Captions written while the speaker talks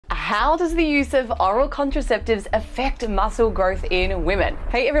How does the use of oral contraceptives affect muscle growth in women?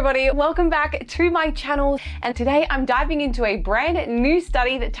 Hey everybody, welcome back to my channel, and today I'm diving into a brand new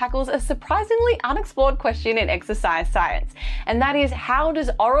study that tackles a surprisingly unexplored question in exercise science, and that is, how does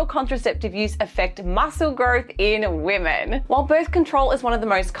oral contraceptive use affect muscle growth in women? While birth control is one of the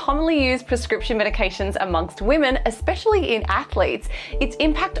most commonly used prescription medications amongst women, especially in athletes, its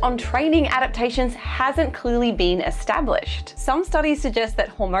impact on training adaptations hasn't clearly been established. Some studies suggest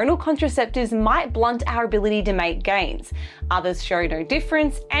that hormonal contraceptives might blunt our ability to make gains. Others show no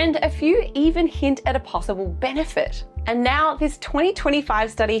difference, and a few even hint at a possible benefit. And now this 2025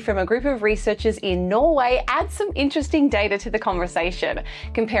 study from a group of researchers in Norway adds some interesting data to the conversation,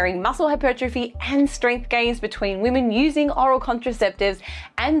 comparing muscle hypertrophy and strength gains between women using oral contraceptives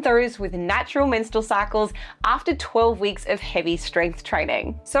and those with natural menstrual cycles after 12 weeks of heavy strength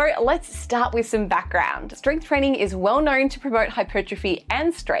training. So let's start with some background. Strength training is well known to promote hypertrophy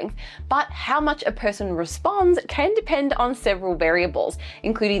and strength, but how much a person responds can depend on several variables,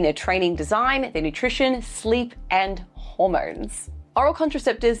 including their training design, their nutrition, sleep, and hormones. Oral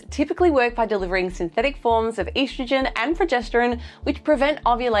contraceptives typically work by delivering synthetic forms of estrogen and progesterone, which prevent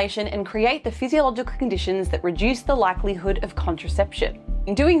ovulation and create the physiological conditions that reduce the likelihood of contraception.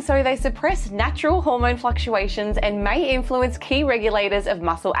 In doing so, they suppress natural hormone fluctuations and may influence key regulators of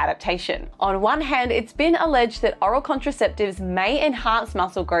muscle adaptation. On one hand, it's been alleged that oral contraceptives may enhance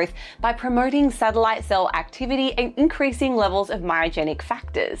muscle growth by promoting satellite cell activity and increasing levels of myogenic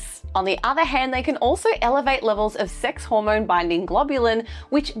factors. On the other hand, they can also elevate levels of sex hormone binding globulin,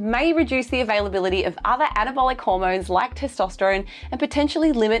 which may reduce the availability of other anabolic hormones like testosterone and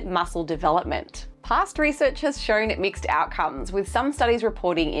potentially limit muscle development. Past research has shown mixed outcomes, with some studies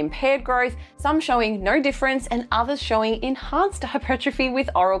reporting impaired growth, some showing no difference, and others showing enhanced hypertrophy with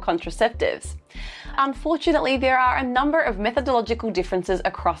oral contraceptives. Unfortunately, there are a number of methodological differences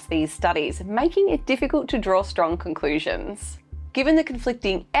across these studies, making it difficult to draw strong conclusions. Given the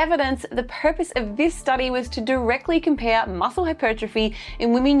conflicting evidence, the purpose of this study was to directly compare muscle hypertrophy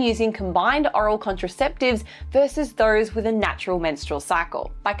in women using combined oral contraceptives versus those with a natural menstrual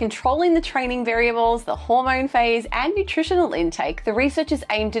cycle. By controlling the training variables, the hormone phase, and nutritional intake, the researchers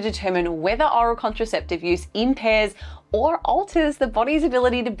aimed to determine whether oral contraceptive use impairs or alters the body's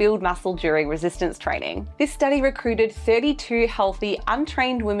ability to build muscle during resistance training. This study recruited 32 healthy,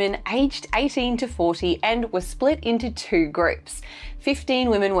 untrained women aged 18 to 40 and was split into two groups. 15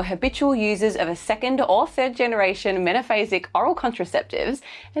 women were habitual users of a second or third generation monophasic oral contraceptives,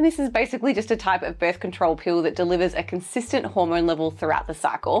 and this is basically just a type of birth control pill that delivers a consistent hormone level throughout the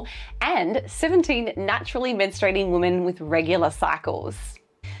cycle, and 17 naturally menstruating women with regular cycles.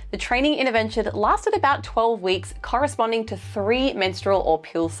 The training intervention lasted about 12 weeks, corresponding to 3 menstrual or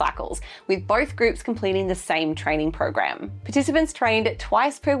pill cycles, with both groups completing the same training program. Participants trained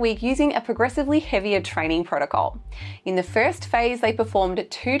twice per week using a progressively heavier training protocol. In the first phase, they performed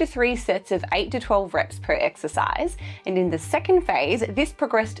 2 to 3 sets of 8 to 12 reps per exercise, and in the second phase, this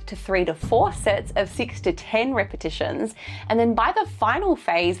progressed to 3 to 4 sets of 6 to 10 repetitions, and then by the final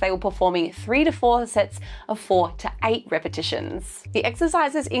phase, they were performing 3 to 4 sets of 4 to 8 repetitions. The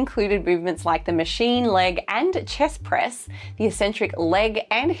exercises included movements like the machine leg and chest press, the eccentric leg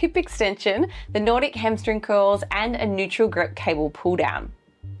and hip extension, the Nordic hamstring curls, and a neutral grip cable pull down.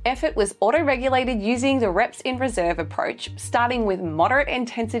 Effort was auto-regulated using the reps in reserve approach, starting with moderate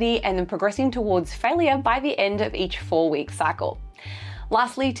intensity and then progressing towards failure by the end of each 4-week cycle.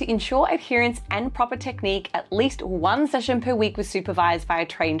 Lastly, to ensure adherence and proper technique, at least one session per week was supervised by a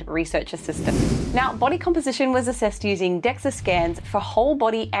trained research assistant. Now, body composition was assessed using DEXA scans for whole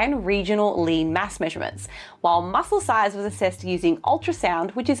body and regional lean mass measurements, while muscle size was assessed using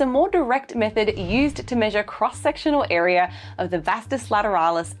ultrasound, which is a more direct method used to measure cross-sectional area of the vastus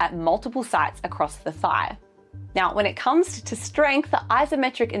lateralis at multiple sites across the thigh. Now, when it comes to strength, the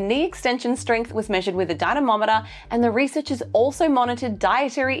isometric knee extension strength was measured with a dynamometer, and the researchers also monitored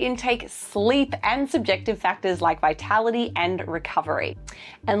dietary intake, sleep, and subjective factors like vitality and recovery.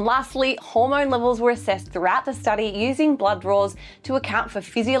 And lastly, hormone levels were assessed throughout the study using blood draws to account for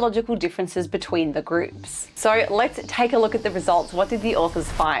physiological differences between the groups. So let's take a look at the results. What did the authors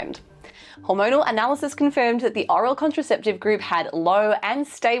find? Hormonal analysis confirmed that the oral contraceptive group had low and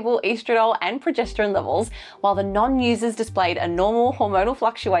stable estradiol and progesterone levels, while the non-users displayed a normal hormonal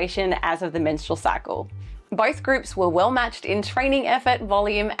fluctuation as of the menstrual cycle. Both groups were well matched in training effort,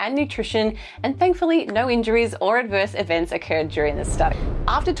 volume, and nutrition, and thankfully no injuries or adverse events occurred during the study.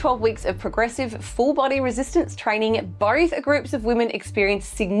 After 12 weeks of progressive full-body resistance training, both groups of women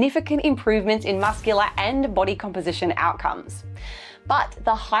experienced significant improvements in muscular and body composition outcomes. But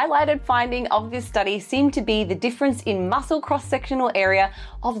the highlighted finding of this study seemed to be the difference in muscle cross-sectional area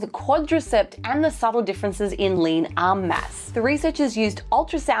of the quadriceps and the subtle differences in lean arm mass. The researchers used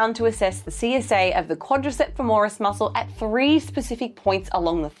ultrasound to assess the CSA of the quadriceps femoris muscle at 3 specific points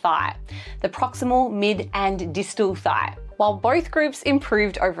along the thigh: the proximal, mid, and distal thigh. While both groups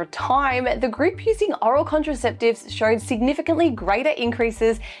improved over time, the group using oral contraceptives showed significantly greater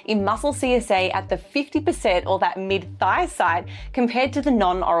increases in muscle CSA at the 50% or that mid-thigh side compared to the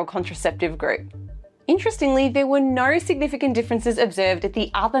non-oral contraceptive group. Interestingly, there were no significant differences observed at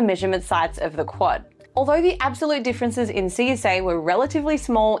the other measurement sites of the quad. Although the absolute differences in CSA were relatively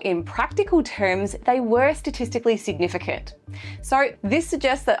small in practical terms, they were statistically significant. So this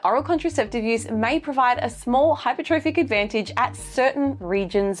suggests that oral contraceptive use may provide a small hypertrophic advantage at certain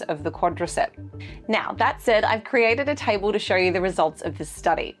regions of the quadricep. Now, that said, I've created a table to show you the results of this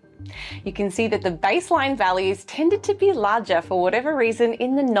study. You can see that the baseline values tended to be larger for whatever reason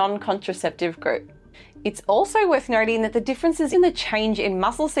in the non-contraceptive group. It's also worth noting that the differences in the change in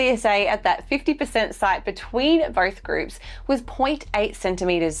muscle CSA at that 50% site between both groups was 0.8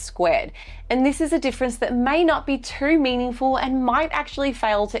 centimeters squared. And this is a difference that may not be too meaningful and might actually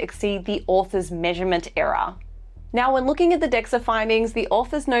fail to exceed the author's measurement error. Now, when looking at the DEXA findings, the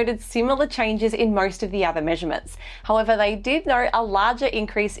authors noted similar changes in most of the other measurements. However, they did note a larger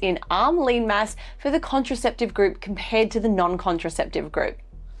increase in arm lean mass for the contraceptive group compared to the non-contraceptive group.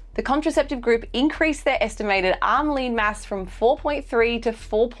 The contraceptive group increased their estimated arm lean mass from 4.3 to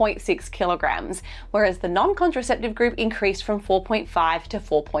 4.6 kilograms, whereas the non-contraceptive group increased from 4.5 to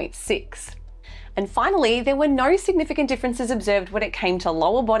 4.6. And finally, there were no significant differences observed when it came to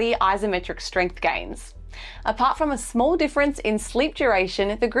lower body isometric strength gains. Apart from a small difference in sleep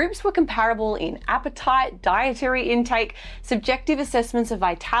duration, the groups were comparable in appetite, dietary intake, subjective assessments of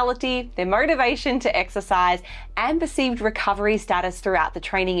vitality, their motivation to exercise, and perceived recovery status throughout the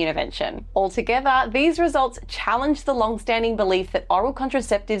training intervention. Altogether, these results challenge the long-standing belief that oral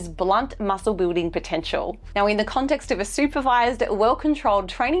contraceptives blunt muscle building potential. Now, in the context of a supervised, well-controlled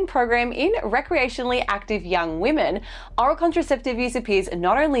training program in recreationally active young women, oral contraceptive use appears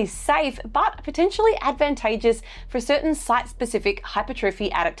not only safe, but potentially advantageous for certain site-specific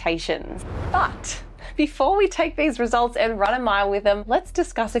hypertrophy adaptations. But before we take these results and run a mile with them, let's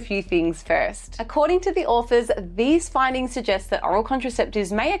discuss a few things first. According to the authors, these findings suggest that oral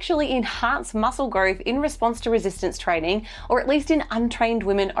contraceptives may actually enhance muscle growth in response to resistance training, or at least in untrained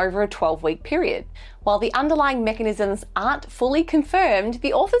women over a 12-week period. While the underlying mechanisms aren't fully confirmed,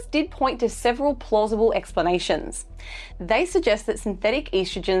 the authors did point to several plausible explanations. They suggest that synthetic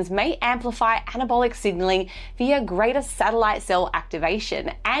estrogens may amplify anabolic signaling via greater satellite cell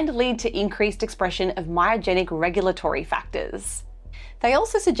activation and lead to increased expression of myogenic regulatory factors. They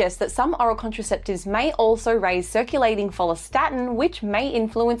also suggest that some oral contraceptives may also raise circulating follistatin, which may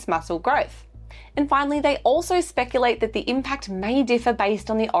influence muscle growth. And finally, they also speculate that the impact may differ based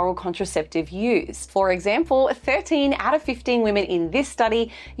on the oral contraceptive used. For example, 13 out of 15 women in this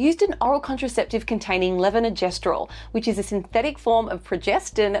study used an oral contraceptive containing levonorgestrel, which is a synthetic form of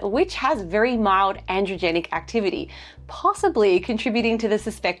progestin which has very mild androgenic activity, possibly contributing to the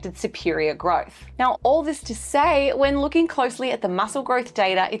suspected superior growth. Now, all this to say, when looking closely at the muscle growth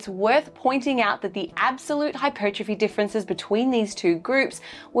data, it's worth pointing out that the absolute hypertrophy differences between these two groups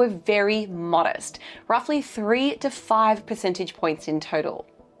were very modest, roughly 3 to 5 percentage points in total.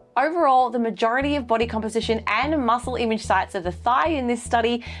 Overall, the majority of body composition and muscle image sites of the thigh in this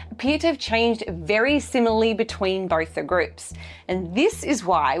study appear to have changed very similarly between both the groups. And this is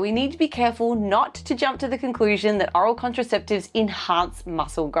why we need to be careful not to jump to the conclusion that oral contraceptives enhance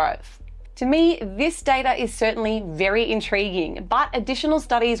muscle growth. To me, this data is certainly very intriguing, but additional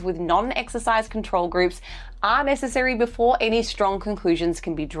studies with non-exercise control groups are necessary before any strong conclusions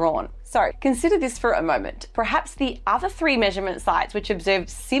can be drawn. So consider this for a moment. Perhaps the other 3 measurement sites which observed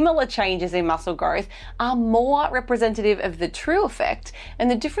similar changes in muscle growth are more representative of the true effect, and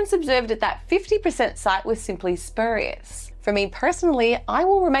the difference observed at that 50% site was simply spurious. For me personally, I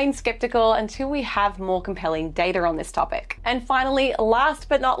will remain skeptical until we have more compelling data on this topic. And finally, last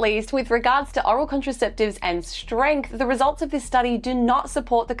but not least, with regards to oral contraceptives and strength, the results of this study do not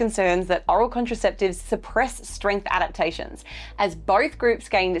support the concerns that oral contraceptives suppress strength adaptations, as both groups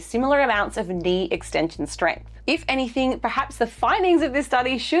gained similar amounts of knee extension strength. If anything, perhaps the findings of this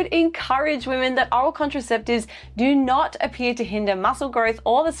study should encourage women that oral contraceptives do not appear to hinder muscle growth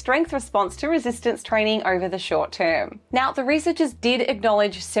or the strength response to resistance training over the short term. Now, Now, the researchers did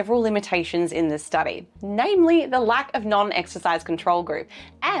acknowledge several limitations in this study, namely the lack of non-exercise control group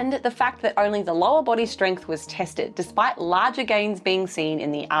and the fact that only the lower body strength was tested, despite larger gains being seen in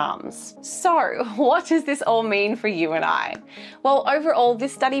the arms. So, what does this all mean for you and I? Well, overall,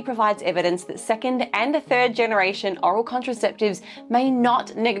 this study provides evidence that second and third generation oral contraceptives may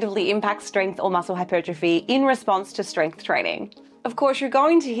not negatively impact strength or muscle hypertrophy in response to strength training. Of course, you're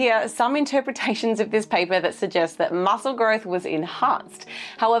going to hear some interpretations of this paper that suggest that muscle growth was enhanced.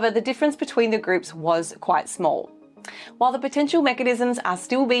 However, the difference between the groups was quite small. While the potential mechanisms are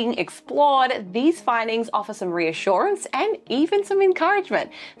still being explored, these findings offer some reassurance and even some encouragement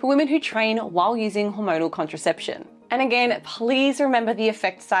for women who train while using hormonal contraception. And again, please remember the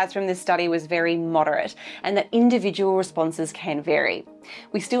effect size from this study was very moderate and that individual responses can vary.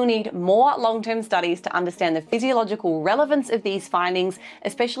 We still need more long-term studies to understand the physiological relevance of these findings,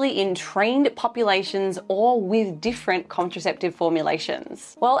 especially in trained populations or with different contraceptive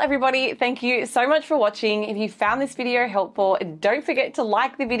formulations. Well, everybody, thank you so much for watching. If you found this video helpful, don't forget to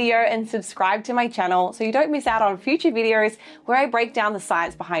like the video and subscribe to my channel so you don't miss out on future videos where I break down the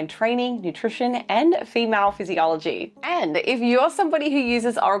science behind training, nutrition, and female physiology. And if you're somebody who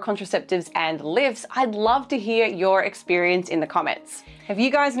uses oral contraceptives and lifts, I'd love to hear your experience in the comments. Have you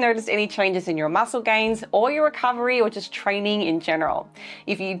guys noticed any changes in your muscle gains or your recovery or just training in general?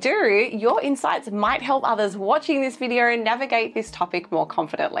 If you do, your insights might help others watching this video navigate this topic more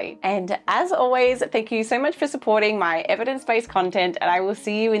confidently. And as always, thank you so much for supporting my evidence-based content, and I will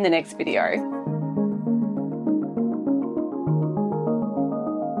see you in the next video.